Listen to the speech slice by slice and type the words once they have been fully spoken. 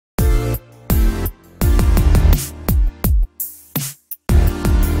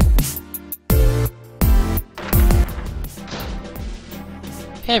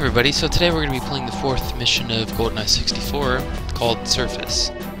Hey everybody, so today we're going to be playing the fourth mission of Goldeneye 64 called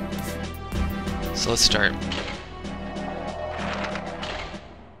Surface. So let's start.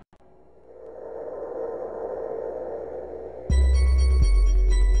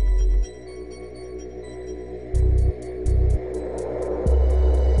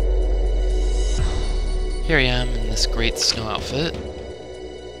 Here I am in this great snow outfit.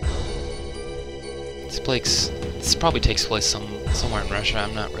 This probably takes place somewhere in Russia,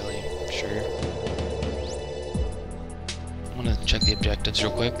 I'm not really sure. I'm gonna check the objectives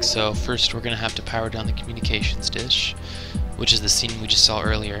real quick. So first we're gonna have to power down the communications dish, which is the scene we just saw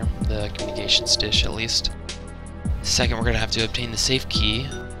earlier, the communications dish at least. Second, we're gonna have to obtain the safe key.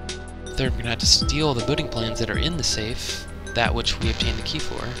 Third, we're gonna have to steal the building plans that are in the safe, that which we obtained the key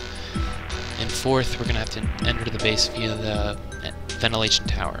for. And fourth, we're gonna have to enter the base via the ventilation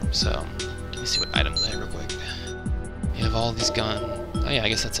tower. So let me see what items I have real quick. You have all these guns. Oh yeah, I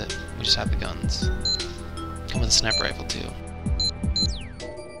guess that's it. We just have the guns. Come with a sniper rifle too.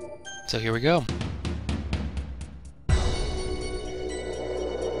 So here we go. I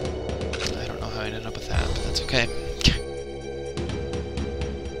don't know how I ended up with that, but that's okay.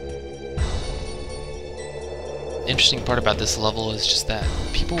 Interesting part about this level is just that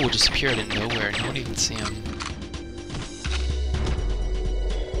people will just appear out of nowhere and you won't even see them.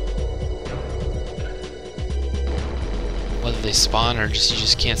 Whether they spawn or you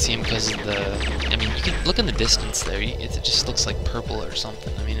just can't see them because of the... I mean, you can look in the distance there, it just looks like purple or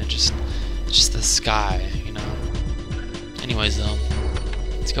something. I mean, it's just the sky, you know? Anyways though,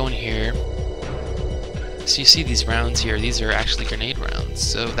 let's go in here. So you see these rounds here, these are actually grenade rounds,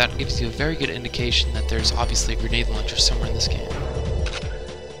 so that gives you a very good indication that there's obviously a grenade launcher somewhere in this game.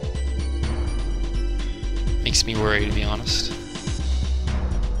 Makes me worry, to be honest.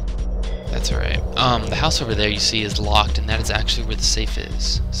 That's alright. The house over there you see is locked, and that is actually where the safe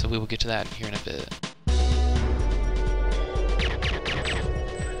is, so we will get to that here in a bit.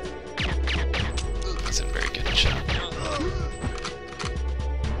 That's a very good shot.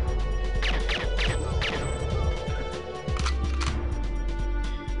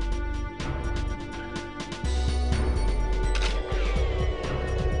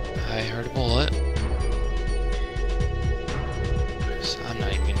 I heard a bullet. So I'm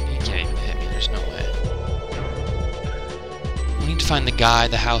not even gonna, he can't even hit me, there's no way. We need to find the guy,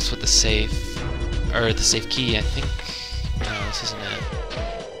 the house with the safe, or the safe key, I think. No, this isn't it.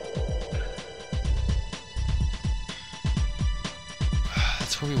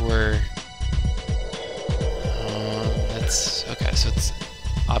 That's where we were. That's, okay, so it's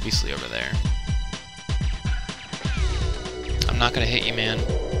obviously over there. I'm not gonna hit you, man.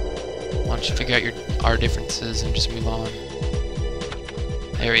 Why don't you figure out our differences and just move on.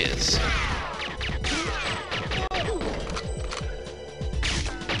 There he is.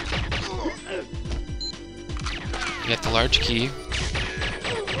 You got the large key,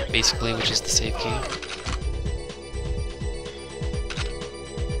 basically, which is the safe key.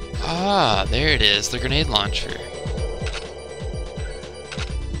 Ah, there it is, the grenade launcher.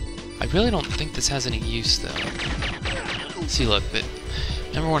 I really don't think this has any use, though. See, look,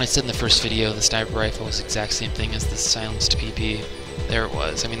 remember when I said in the first video the sniper rifle was the exact same thing as the silenced PP? There it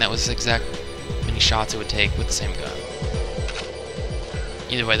was. I mean, that was the exact many shots it would take with the same gun.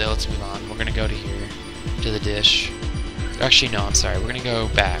 Either way, though, let's move on. We're gonna go to here, to the dish. Actually, no, I'm sorry. We're gonna go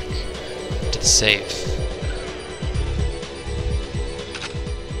back to the safe.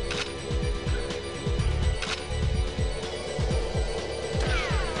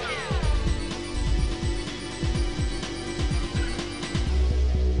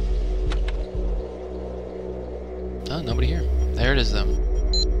 Oh, nobody here. There it is, though.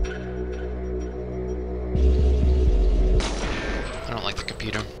 I don't like the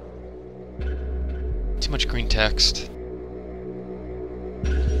computer. Too much green text.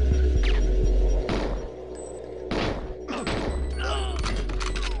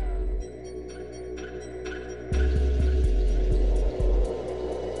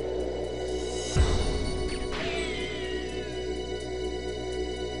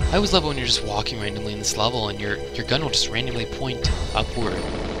 I always love it when you're just walking randomly in this level and your gun will just randomly point upward.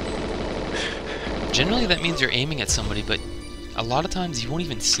 Generally that means you're aiming at somebody, but a lot of times you won't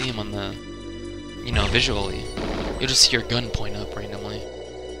even see them on the, you know, visually. You'll just see your gun point up randomly.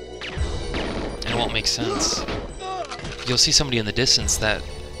 And it won't make sense. You'll see somebody in the distance that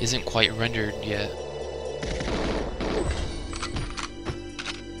isn't quite rendered yet.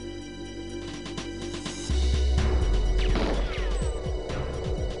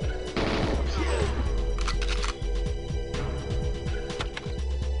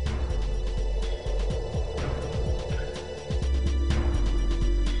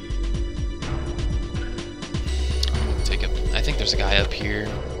 up here.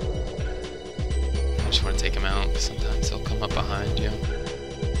 I just want to take him out, because sometimes he'll come up behind you.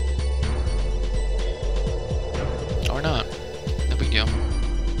 Or not. No big deal.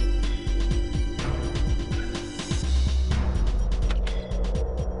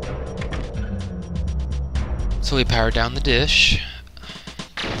 So we power down the dish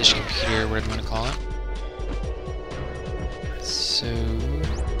computer, whatever you want to call it. So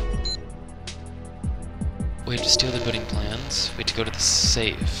we have to steal the building plans. We have to go to the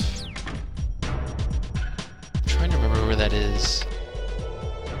safe. I'm trying to remember where that is.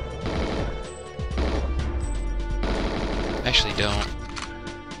 I actually don't.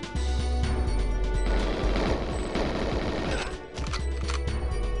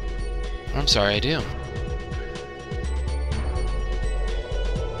 I'm sorry, I do.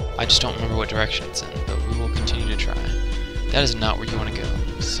 I just don't remember what direction it's in, but we will continue to try. That is not where you want to go,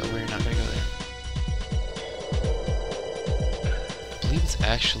 so we're not going to go there. I believe it's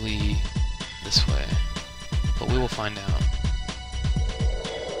actually this way, but we will find out.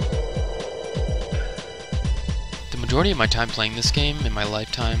 The majority of my time playing this game in my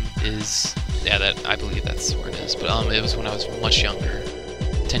lifetime is... yeah, I believe that's where it is, but it was when I was much younger,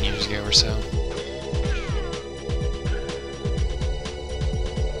 10 years ago or so.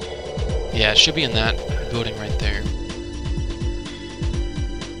 Yeah, it should be in that building right there.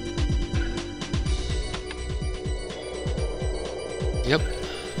 Yep.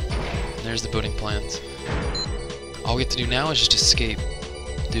 There's the building plans. All we have to do now is just escape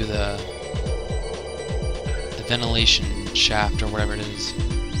through the ventilation shaft or whatever it is.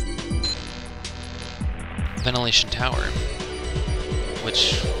 Ventilation tower,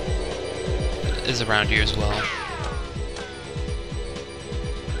 which is around here as well.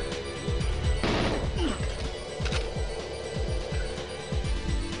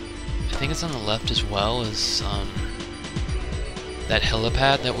 I think it's on the left as well as that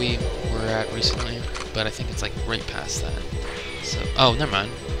helipad that we were at recently, but I think it's like right past that. So, oh, never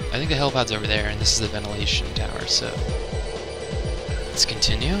mind. I think the helipad's over there, and this is the ventilation tower. So let's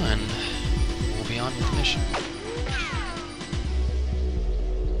continue, and we'll be on with the mission.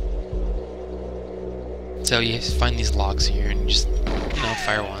 So you find these locks here, and you just,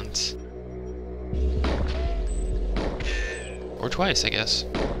 fire once. Or twice, I guess.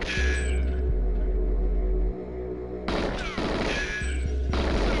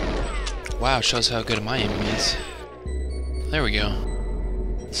 Wow, shows how good my aiming is. There we go.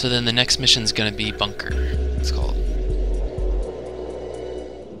 So then the next mission's gonna be Bunker, it's called.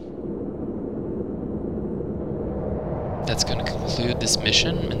 That's gonna conclude this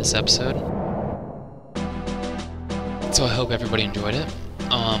mission in this episode. So I hope everybody enjoyed it.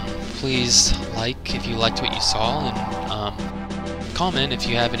 Please like if you liked what you saw, and comment if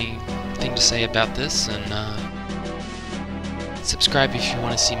you have anything to say about this, and subscribe if you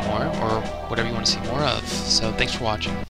want to see more, or whatever you want to see more of. So thanks for watching.